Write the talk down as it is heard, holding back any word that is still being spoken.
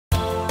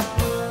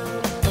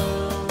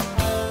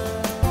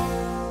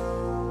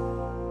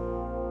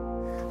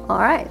All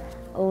right,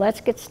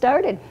 let's get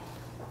started.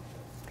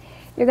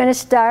 You're going to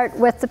start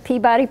with the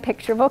Peabody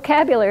Picture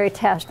Vocabulary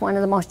Test. One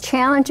of the most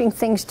challenging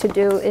things to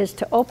do is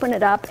to open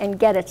it up and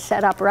get it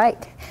set up right.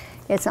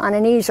 It's on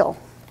an easel.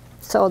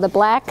 So the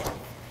black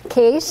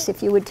case,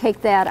 if you would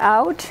take that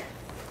out,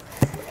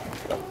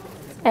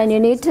 and you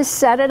need to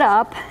set it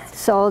up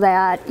so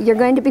that you're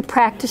going to be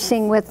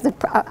practicing with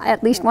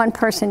at least one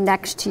person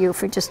next to you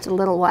for just a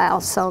little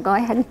while. So go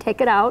ahead and take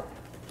it out.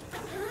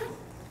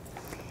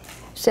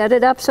 Set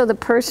it up so the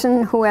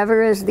person,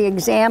 whoever is the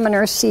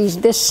examiner, sees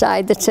this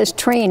side that says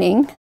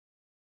training,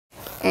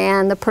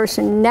 and the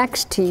person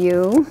next to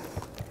you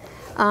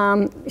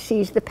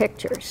sees the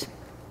pictures.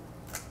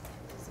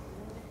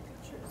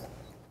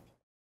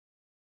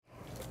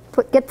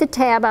 Get the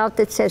tab out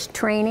that says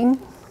training.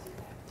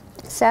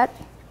 Set.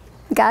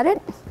 Got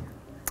it?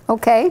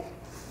 Okay.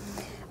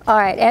 All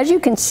right, as you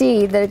can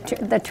see,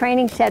 the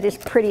training set is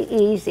pretty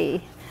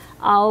easy.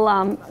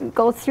 I'll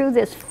go through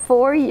this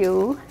for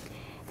you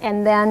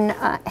and then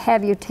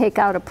have you take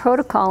out a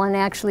protocol and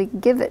actually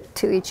give it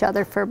to each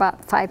other for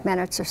about 5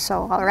 minutes or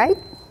so, all right?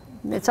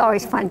 It's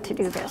always fun to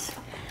do this.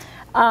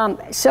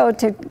 So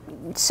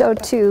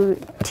to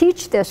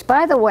teach this,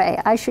 by the way,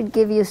 I should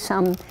give you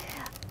some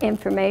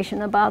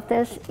information about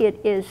this. It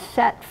is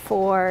set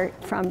for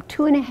from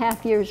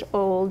 2.5 years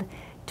old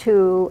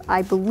to,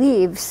 I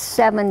believe,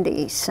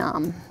 70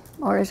 some,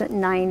 or is it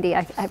 90?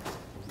 I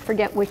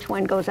forget which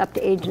one goes up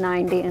to age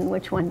 90 and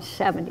which one's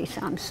 70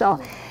 some.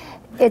 So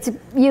it's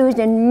used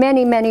in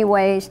many, many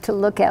ways to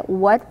look at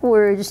what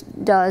words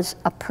does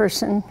a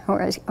person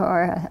or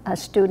a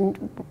student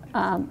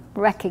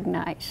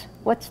recognize.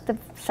 What's the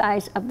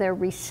size of their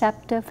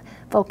receptive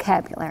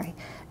vocabulary?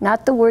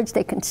 Not the words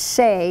they can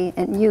say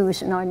and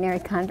use in ordinary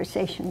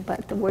conversation,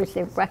 but the words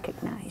they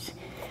recognize.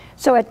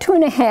 So at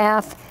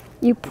 2.5,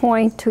 you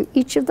point to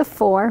each of the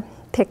 4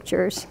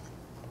 pictures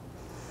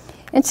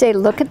and say,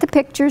 look at the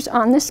pictures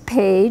on this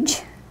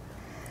page.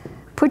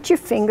 Put your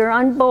finger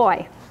on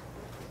boy.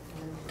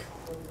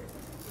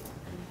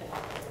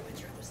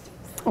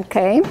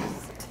 Okay.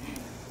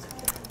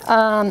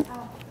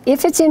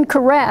 If it's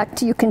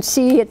incorrect, you can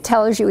see it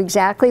tells you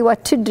exactly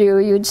what to do.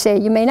 You'd say,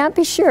 you may not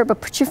be sure,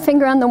 but put your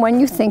finger on the one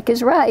you think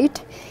is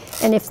right.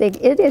 And if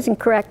it is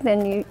incorrect,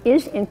 then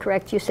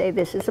you say,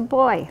 this is a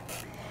boy.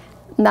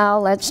 Now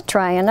let's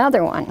try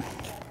another one.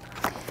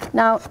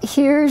 Now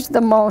here's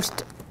the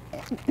most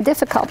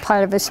difficult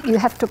part of this. You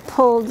have to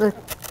pull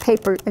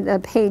the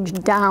page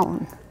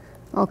down,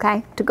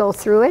 okay, to go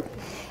through it.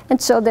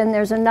 And so then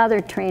there's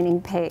another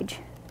training page.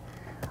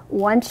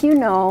 Once you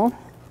know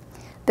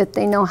that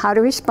they know how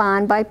to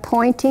respond by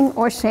pointing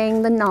or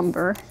saying the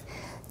number,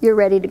 you're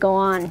ready to go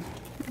on.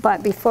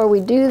 But before we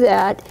do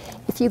that,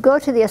 if you go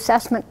to the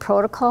assessment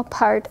protocol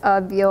part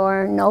of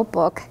your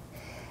notebook,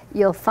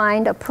 you'll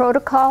find a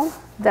protocol.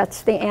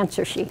 That's the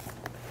answer sheet.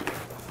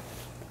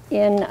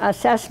 In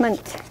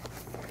assessment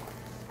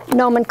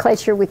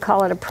nomenclature, we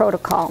call it a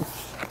protocol.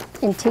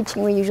 In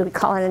teaching, we usually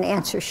call it an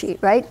answer sheet,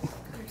 right?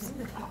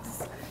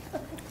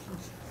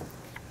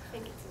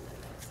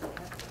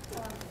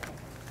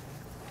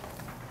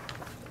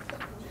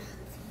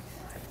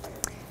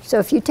 So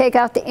if you take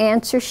out the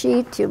answer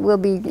sheet, it will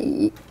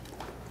be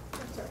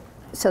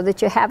so that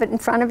you have it in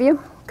front of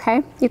you,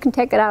 okay? You can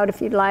take it out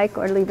if you'd like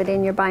or leave it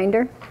in your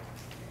binder.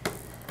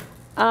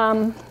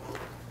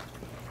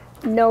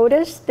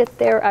 Notice that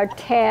there are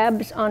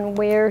tabs on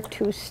where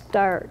to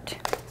start.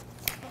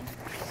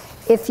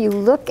 If you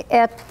look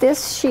at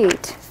this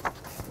sheet,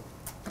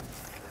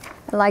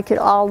 I'd like you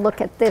to all look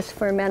at this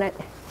for a minute.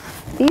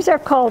 These are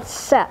called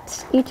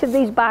sets. Each of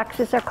these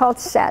boxes are called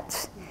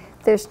sets.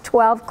 There's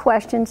 12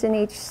 questions in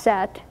each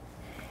set,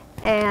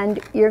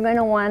 and you're going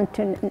to want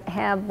to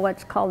have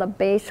what's called a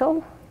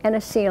basal and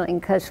a ceiling,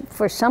 because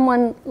for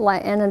someone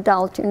like an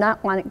adult, you're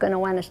not going to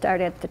want to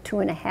start at the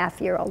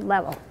 2.5-year-old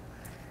level.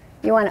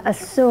 You want to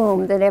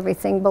assume that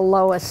everything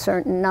below a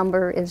certain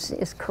number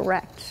is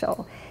correct,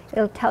 so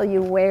it'll tell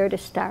you where to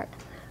start.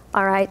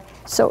 All right,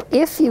 so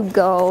if you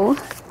go,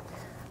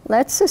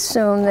 let's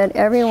assume that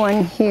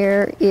everyone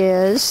here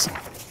is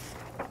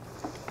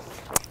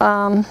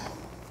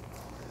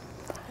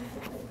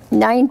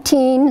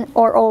 19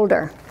 or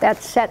older.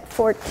 That's set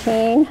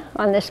 14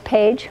 on this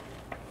page.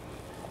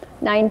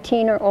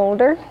 19 or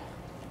older.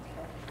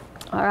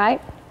 All right.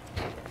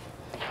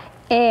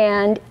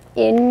 And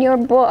in your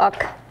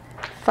book,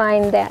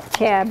 find that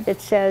tab that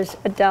says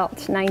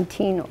adults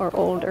 19 or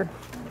older.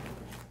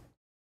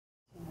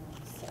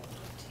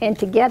 And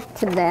to get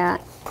to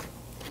that,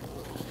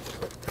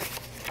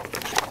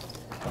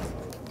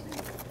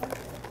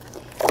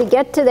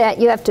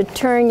 you have to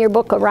turn your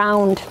book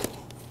around,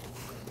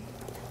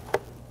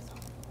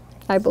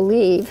 I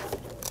believe.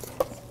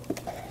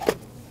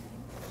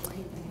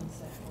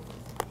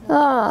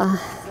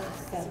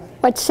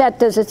 What set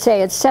does it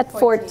say? It's set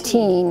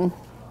 14.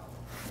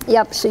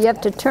 Yep, so you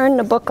have to turn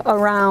the book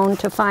around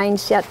to find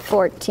set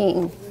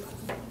 14.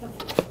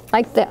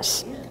 Like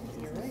this.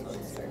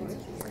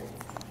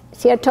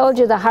 See, I told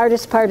you the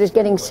hardest part is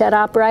getting set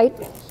up right.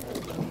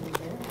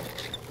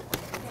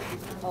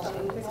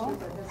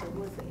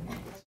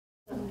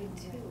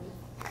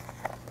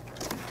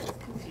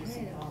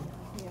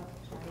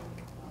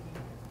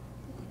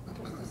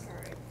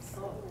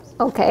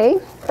 Okay.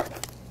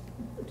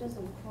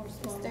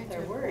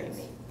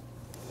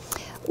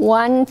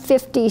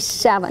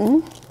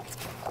 157.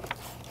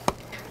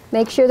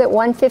 Make sure that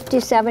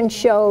 157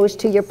 shows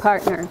to your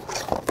partner.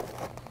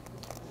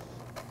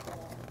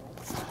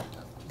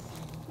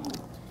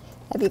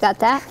 Have you got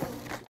that?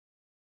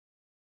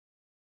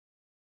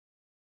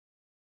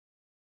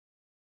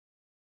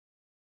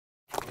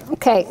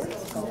 Okay.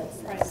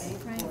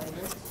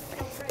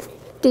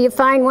 Do you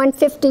find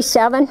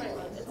 157?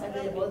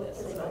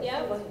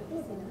 Yep.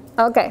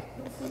 Okay.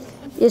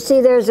 You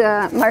see there's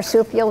a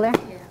marsupial there?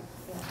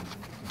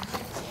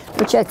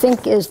 Which I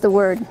think is the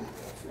word.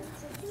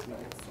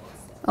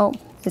 Oh,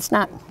 it's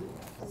not.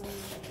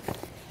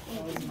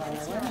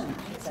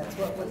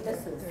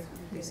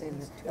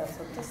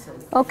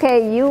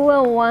 Okay, you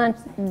will want,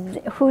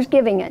 who's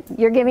giving it?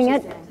 You're giving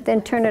it?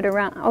 Then turn it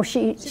around. Oh,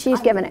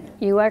 she's giving it.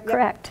 You are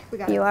correct.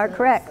 You are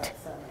correct.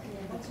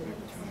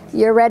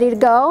 You're ready to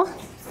go?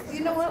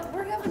 You know what?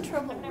 We're having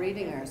trouble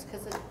reading ours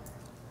because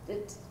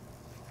it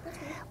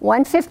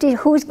 150,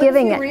 who's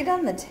giving it? If you read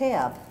on the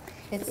tab,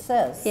 it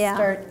says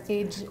start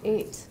age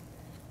 8.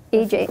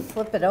 Age 8.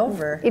 Flip it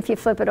over. If you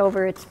flip it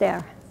over, it's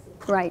there.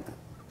 Right.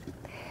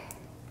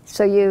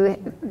 So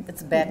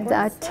it's backwards.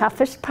 The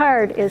toughest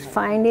part is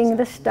finding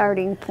the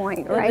starting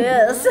point, right?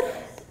 It is.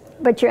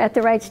 But you're at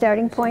the right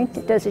starting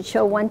point. Does it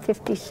show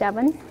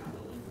 157?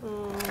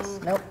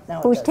 Nope. No,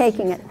 who's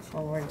taking it?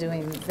 Well, we're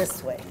doing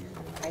this way.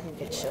 I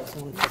think it shows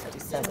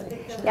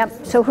 157.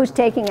 Yep. So who's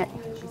taking it?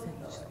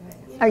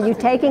 Are you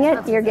taking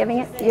it? You're giving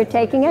it? You're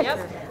taking it? Yep.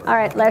 All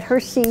right. Let her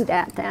see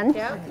that then.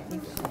 Yep.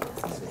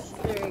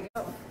 There you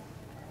go.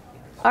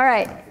 All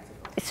right.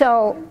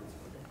 So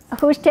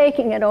who's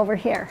taking it over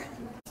here?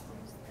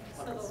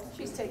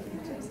 She's taking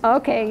it.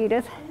 Okay,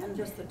 Edith.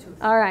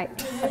 All right.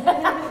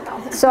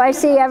 So I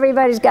see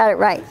everybody's got it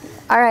right.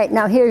 All right,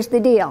 now here's the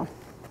deal.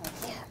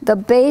 The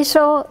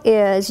basal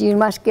is, you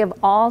must give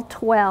all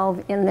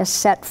 12 in this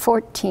set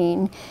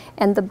 14,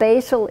 and the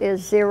basal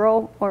is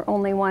 0 or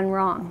only 1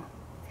 wrong.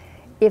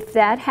 If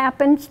that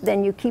happens,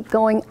 then you keep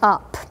going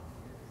up.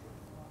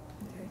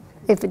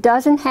 If it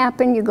doesn't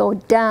happen, you go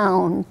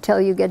down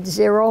till you get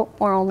 0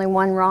 or only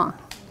 1 wrong.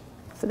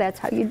 So that's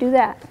how you do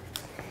that.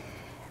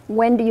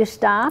 When do you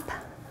stop?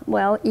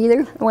 Well,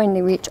 either when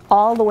you reach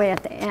all the way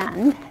at the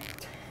end,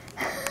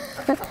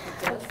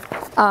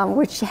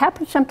 which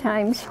happens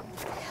sometimes,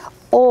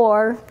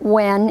 or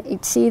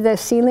when, see the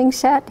ceiling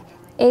set,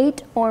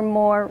 8 or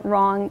more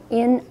wrong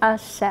in a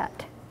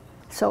set.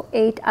 So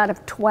 8 out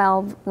of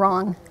 12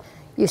 wrong,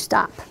 you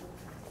stop.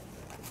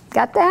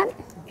 Got that?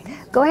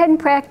 Go ahead and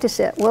practice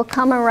it. We'll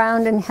come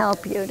around and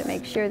help you to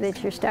make sure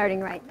that you're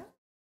starting right.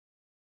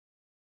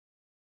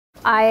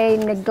 I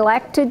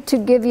neglected to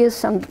give you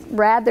some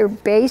rather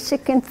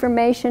basic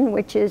information,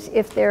 which is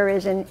if there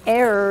is an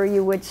error,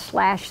 you would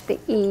slash the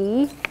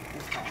E.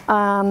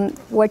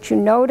 What you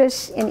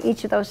notice in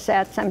each of those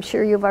sets, I'm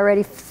sure you've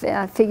already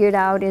figured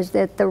out, is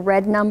that the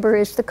red number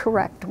is the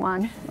correct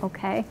one,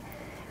 okay?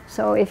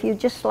 So if you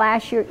just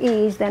slash your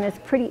E's, then it's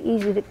pretty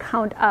easy to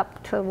count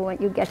up to when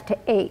you get to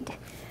 8.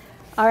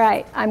 All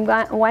right, I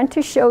want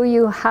to show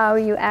you how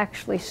you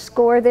actually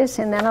score this,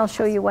 and then I'll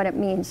show you what it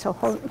means. So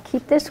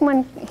keep this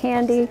one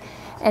handy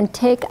and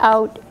take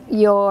out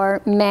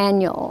your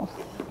manual.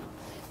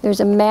 There's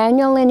a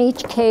manual in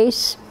each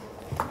case,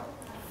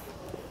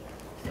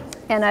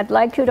 and I'd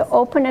like you to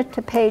open it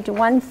to page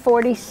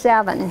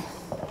 147.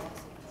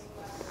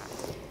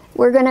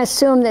 We're going to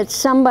assume that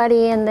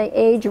somebody in the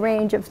age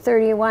range of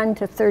 31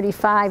 to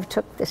 35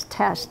 took this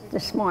test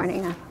this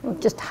morning.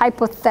 Just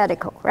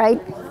hypothetical,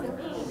 right?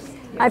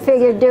 I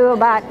figured do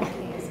about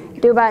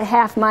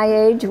half my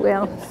age,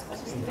 Will.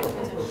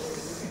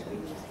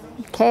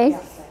 Okay?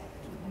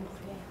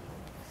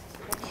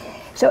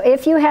 So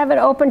if you have it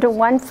open to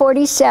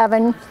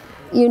 147,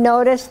 you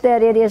notice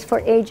that it is for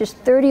ages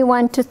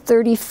 31 to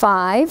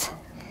 35.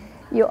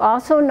 You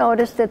also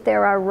notice that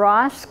there are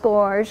raw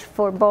scores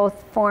for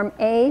both Form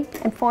A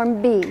and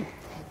Form B.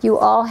 You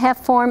all have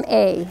Form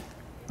A,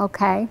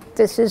 okay?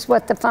 This is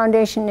what the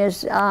foundation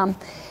is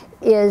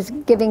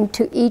giving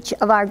to each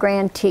of our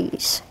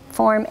grantees,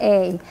 Form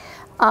A.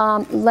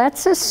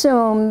 Let's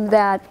assume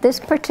that this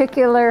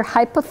particular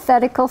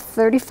hypothetical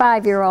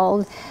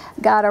 35-year-old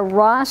got a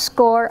raw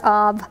score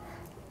of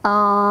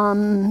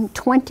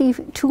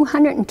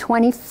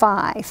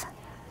 225.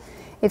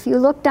 If you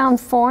look down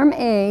Form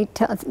A,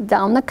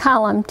 down the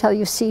column till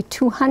you see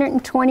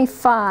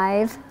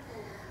 225,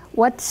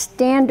 what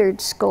standard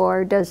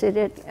score does it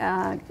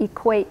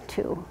equate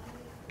to?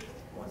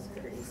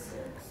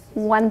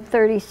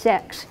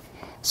 136.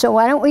 So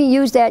why don't we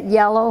use that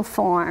yellow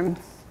form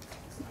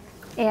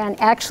and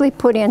actually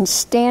put in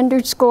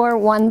standard score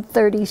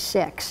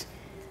 136.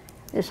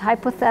 This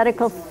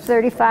hypothetical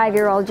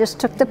 35-year-old just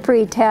took the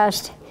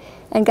pre-test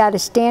and got a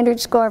standard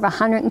score of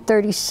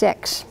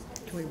 136.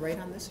 Can we write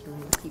on this? Or do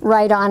we keep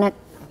Write on it.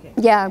 Okay.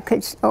 Yeah,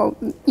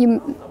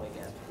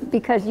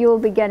 because you'll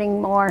be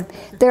getting more.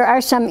 There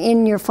are some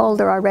in your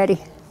folder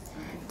already.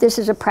 This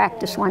is a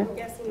practice one.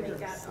 Okay,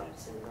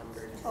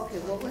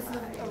 what was the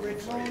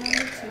original number?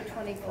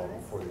 224?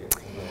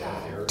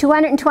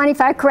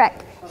 225,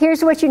 correct.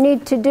 Here's what you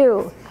need to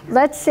do.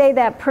 Let's say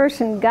that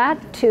person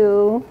got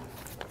to,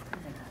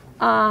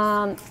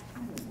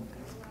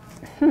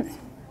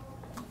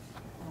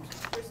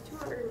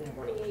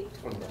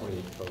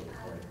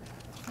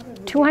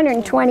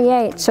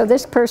 228, so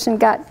this person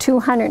got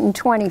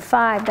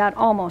 225, got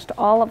almost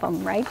all of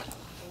them, right?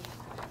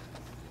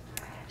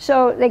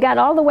 So they got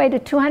all the way to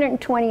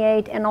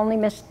 228 and only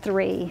missed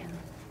 3.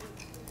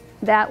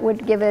 That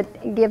would give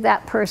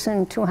that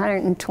person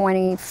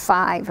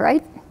 225,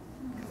 right?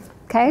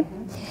 Okay?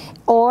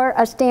 Or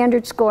a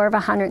standard score of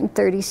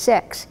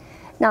 136.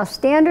 Now,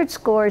 standard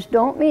scores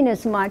don't mean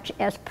as much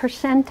as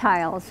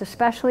percentiles,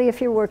 especially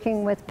if you're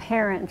working with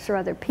parents or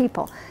other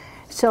people.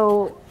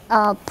 So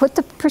put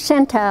the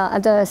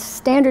percentile, the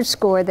standard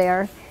score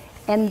there,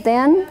 and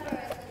then,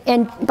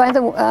 and by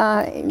the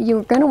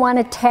you're going to want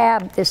to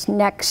tab this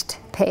next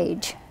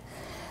page,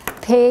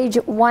 page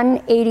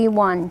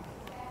 181.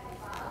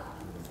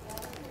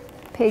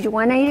 Page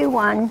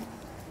 181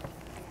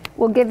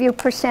 will give you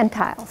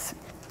percentiles.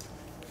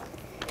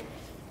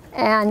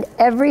 And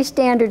every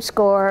standard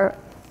score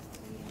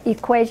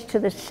equates to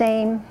the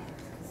same,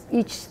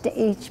 each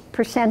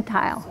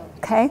percentile,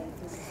 okay?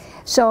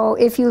 So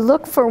if you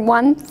look for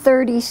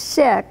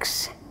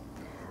 136,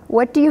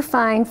 what do you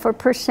find for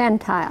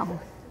percentile?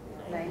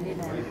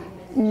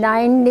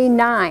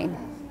 99.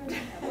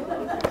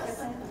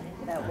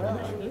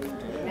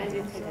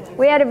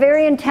 We had a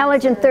very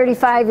intelligent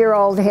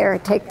 35-year-old here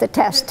take the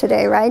test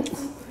today, right?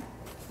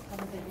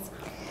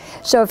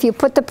 So if you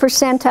put the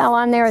percentile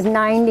on there as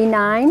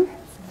 99,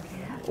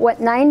 what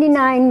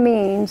 99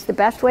 means, the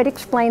best way to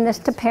explain this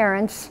to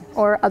parents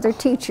or other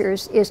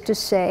teachers is to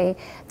say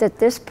that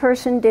this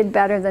person did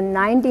better than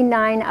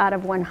 99 out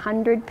of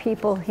 100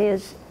 people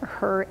his or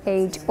her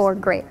age or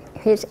grade,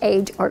 his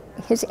age,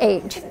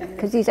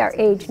 because these are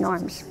age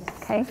norms,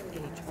 okay?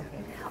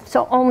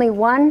 So only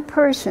one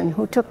person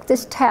who took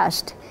this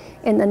test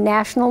in the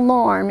national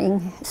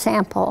norming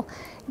sample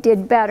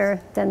did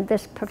better than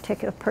this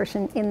particular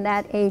person in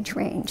that age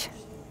range.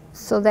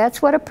 So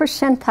that's what a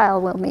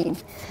percentile will mean.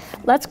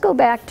 Let's go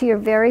back to your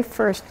very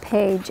first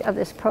page of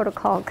this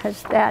protocol,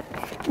 because that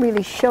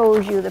really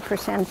shows you the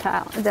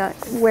percentile,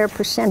 where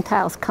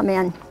percentiles come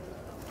in.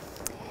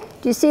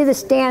 Do you see the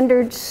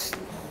standards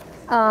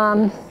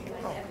Gaussian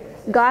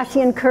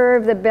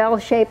curve, the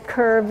bell-shaped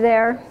curve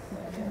there?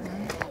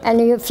 And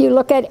if you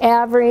look at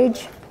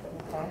average,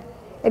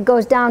 it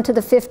goes down to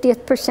the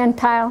 50th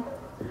percentile,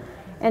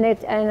 and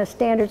a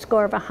standard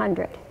score of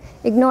 100.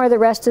 Ignore the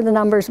rest of the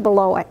numbers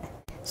below it.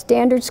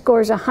 Standard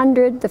score is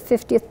 100, the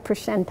 50th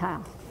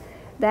percentile.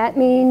 That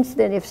means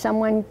that if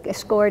someone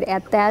scored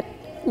at that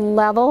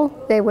level,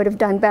 they would have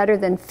done better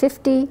than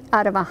 50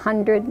 out of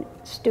 100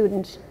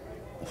 students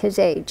his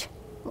age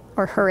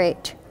or her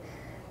age,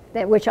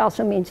 which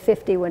also means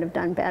 50 would have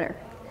done better.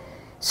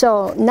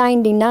 So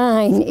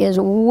 99 is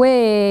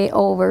way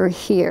over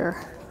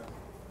here,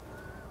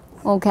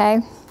 okay?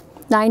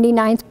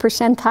 99th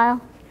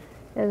percentile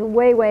is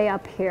way, way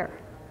up here.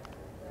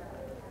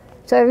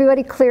 So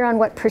everybody clear on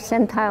what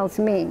percentiles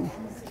mean?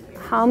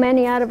 How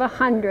many out of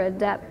 100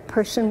 that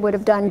person would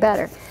have done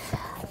better?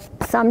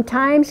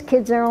 Sometimes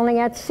kids are only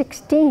at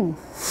 16,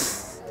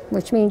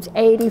 which means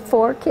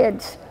 84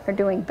 kids are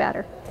doing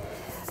better.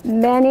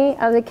 Many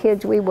of the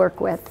kids we work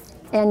with,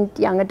 and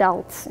young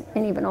adults,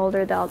 and even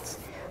older adults,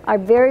 are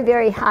very,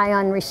 very high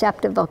on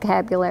receptive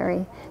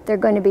vocabulary. They're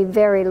going to be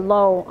very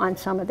low on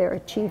some of their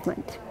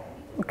achievement.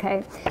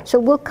 Okay, so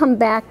we'll come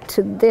back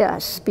to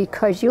this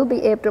because you'll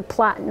be able to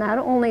plot not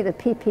only the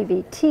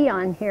PPVT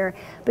on here,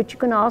 but you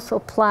can also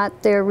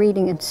plot their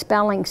reading and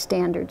spelling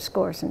standard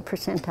scores and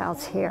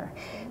percentiles here.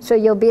 So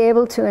you'll be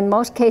able to, in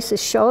most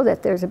cases, show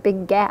that there's a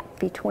big gap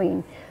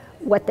between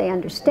what they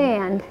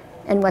understand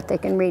and what they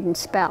can read and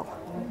spell.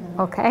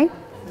 Okay?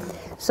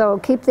 So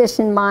keep this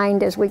in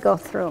mind as we go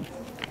through.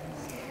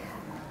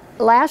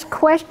 Last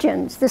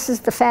questions. This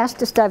is the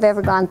fastest I've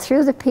ever gone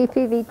through the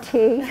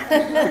PPVT.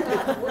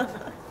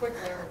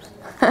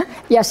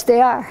 Yes,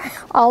 they are,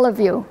 all of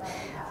you.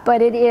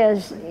 But it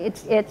is,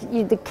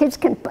 the kids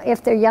can,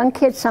 if they're young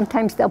kids,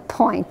 sometimes they'll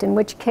point, in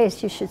which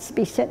case you should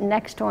be sitting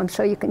next to them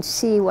so you can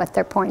see what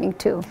they're pointing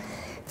to.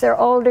 If they're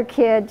older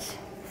kids,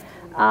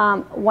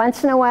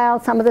 once in a while,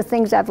 some of the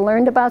things I've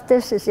learned about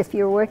this is if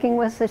you're working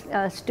with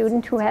a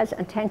student who has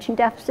attention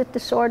deficit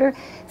disorder,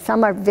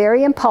 some are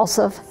very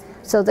impulsive,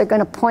 so they're going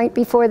to point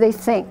before they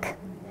think.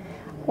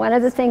 One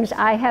of the things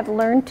I have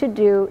learned to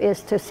do is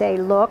to say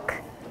look,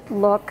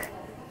 look,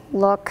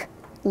 look,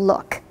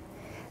 look,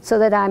 so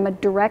that I'm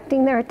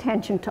directing their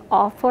attention to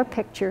all 4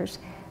 pictures.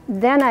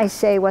 Then I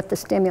say what the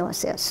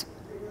stimulus is.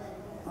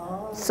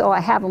 So I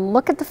have them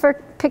look at the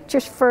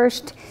pictures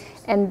first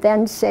and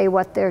then say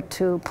what they're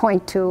to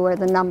point to or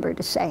the number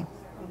to say.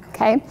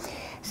 Okay?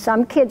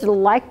 Some kids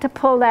like to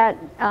pull that,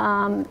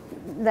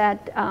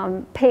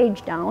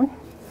 page down,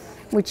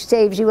 which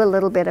saves you a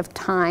little bit of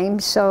time,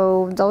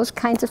 so those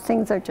kinds of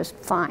things are just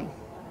fine.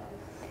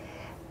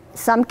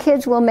 Some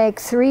kids will make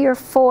 3 or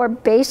 4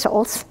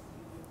 basals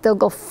they'll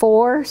go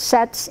 4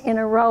 sets in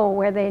a row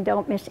where they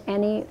don't miss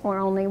any or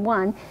only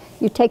one.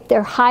 You take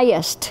their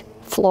highest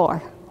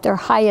floor, their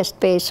highest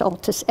basal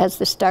as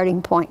the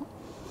starting point.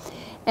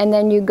 And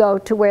then you go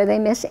to where they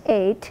miss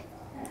 8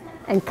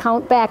 and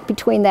count back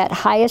between that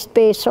highest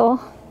basal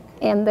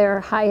and their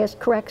highest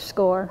correct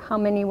score, how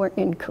many were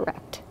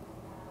incorrect.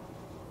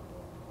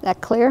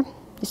 That clear?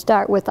 You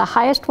start with the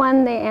highest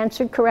one they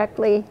answered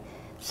correctly,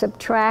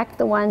 subtract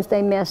the ones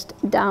they missed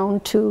down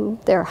to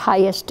their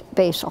highest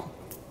basal.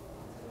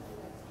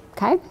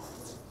 Okay?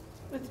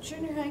 With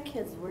junior high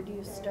kids, where do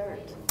you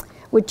start?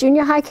 With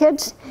junior high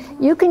kids,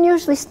 you can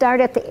usually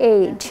start at the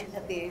age.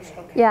 At the age,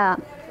 okay. Yeah,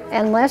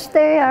 unless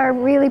they are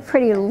really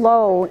pretty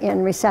low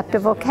in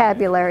receptive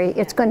vocabulary,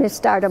 it's going to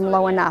start them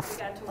low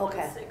enough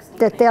Okay.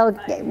 that they'll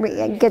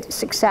get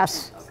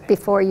success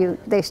before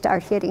they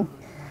start hitting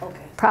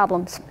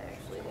problems.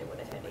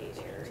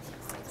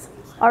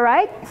 All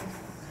right?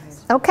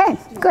 Okay,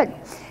 good.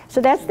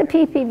 So that's the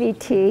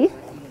PPVT.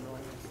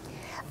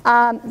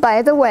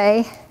 By the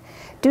way,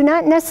 do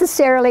not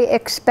necessarily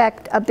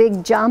expect a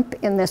big jump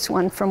in this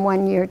one from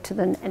one year to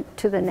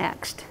the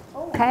next,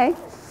 okay?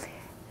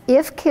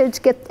 If kids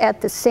get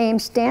at the same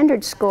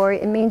standard score,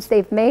 it means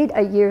they've made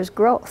a year's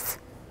growth.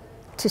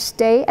 To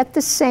stay at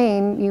the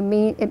same,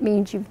 it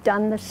means you've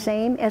done the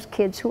same as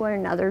kids who are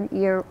another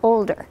year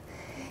older.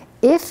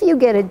 If you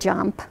get a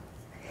jump,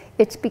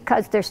 it's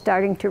because they're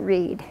starting to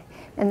read,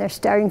 and they're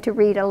starting to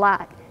read a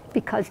lot,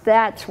 because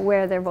that's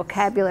where their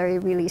vocabulary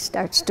really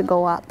starts to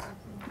go up,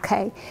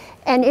 okay?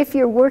 And if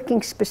you're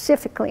working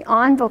specifically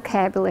on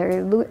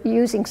vocabulary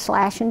using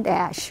slash and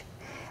dash,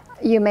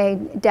 you may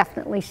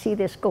definitely see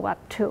this go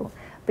up too.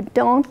 But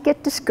don't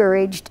get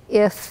discouraged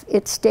if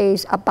it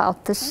stays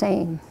about the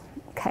same,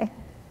 okay?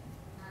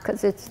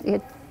 Because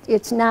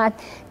it's not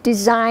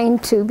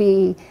designed to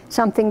be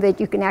something that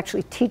you can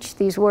actually teach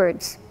these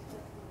words,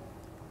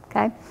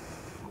 okay?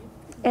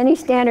 Any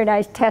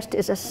standardized test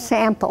is a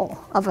sample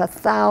of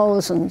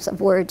thousands of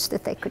words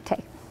that they could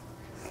take.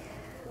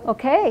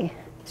 Okay,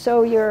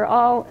 so you're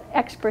all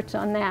experts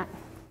on that.